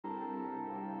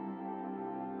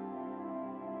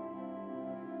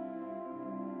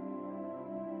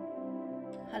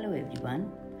Hello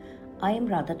everyone. I am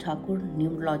Radha Thakur,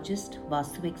 numerologist,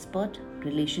 Vastu expert,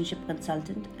 relationship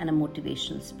consultant and a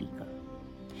motivational speaker.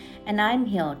 And I am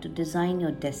here to design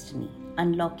your destiny,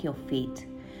 unlock your faith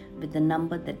with the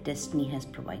number that destiny has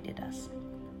provided us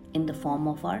in the form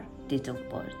of our date of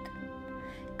birth.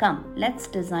 Come, let's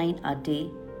design our day,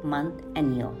 month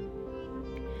and year.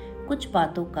 कुछ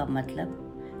बातों का मतलब,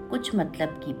 कुछ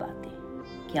मतलब की बातें.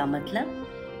 क्या मतलब?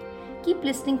 Keep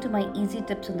listening to my easy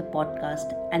tips on the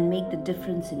podcast and make the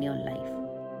difference in your life.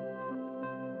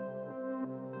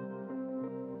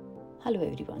 Hello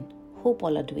everyone. Hope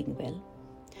all are doing well.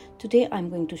 Today I'm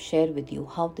going to share with you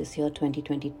how this year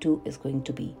 2022 is going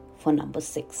to be for number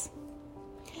 6.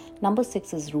 Number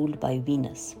 6 is ruled by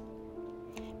Venus.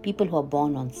 People who are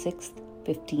born on 6th,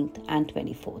 15th and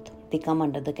 24th, they come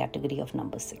under the category of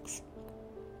number 6.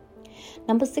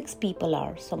 Number 6 people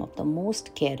are some of the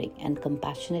most caring and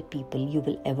compassionate people you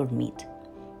will ever meet,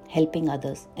 helping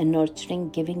others and nurturing,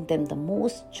 giving them the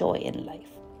most joy in life.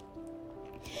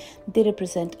 They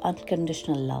represent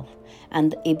unconditional love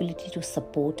and the ability to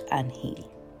support and heal.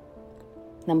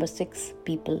 Number 6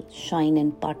 people shine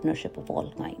in partnership of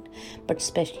all kind, but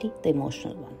especially the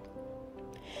emotional one.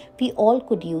 We all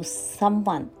could use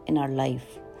someone in our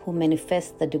life who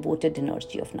manifests the devoted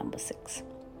energy of number 6.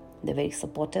 They're very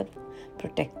supportive,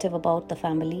 protective about the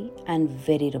family and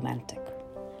very romantic.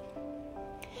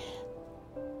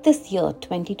 This year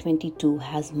 2022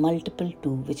 has multiple 2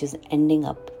 which is ending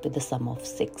up with the sum of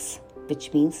 6,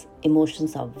 which means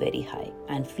emotions are very high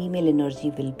and female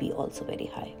energy will be also very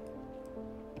high.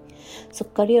 So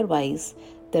career wise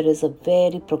there is a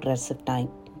very progressive time,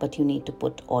 but you need to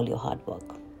put all your hard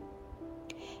work.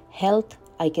 Health,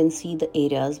 I can see the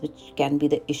areas which can be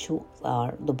the issue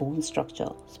are the bone structure,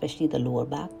 especially the lower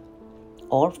back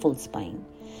or full spine.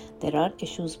 There are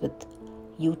issues with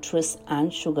uterus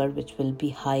and sugar which will be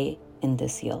high in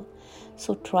this year.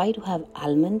 So try to have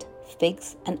almond,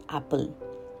 figs and apple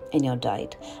in your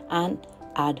diet and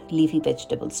add leafy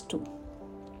vegetables too.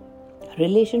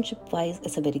 Relationship wise,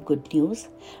 it's a very good news.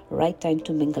 Right time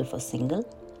to mingle for single.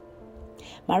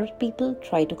 Married people,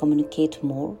 try to communicate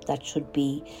more. That should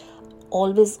be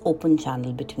always open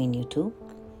channel between you two.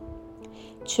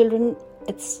 Children,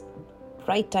 it's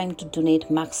right time to donate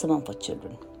maximum for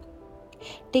children.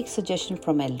 Take suggestion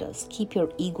from elders. Keep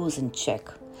your egos in check.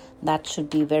 That should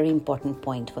be a very important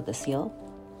point for this year.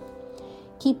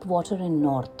 Keep water in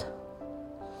north.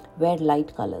 Wear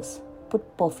light colors.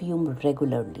 Put perfume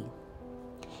regularly.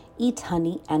 Eat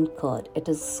honey and curd. It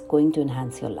is going to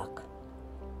enhance your luck.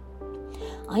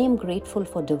 I am grateful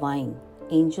for divine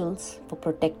angels for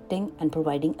protecting and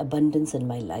providing abundance in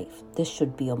my life. This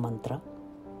should be your mantra.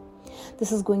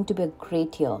 This is going to be a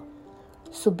great year.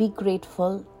 So be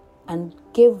grateful and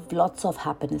give lots of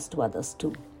happiness to others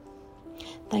too.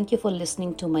 Thank you for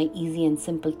listening to my easy and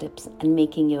simple tips and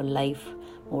making your life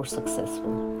more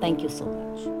successful. Thank you so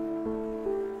much.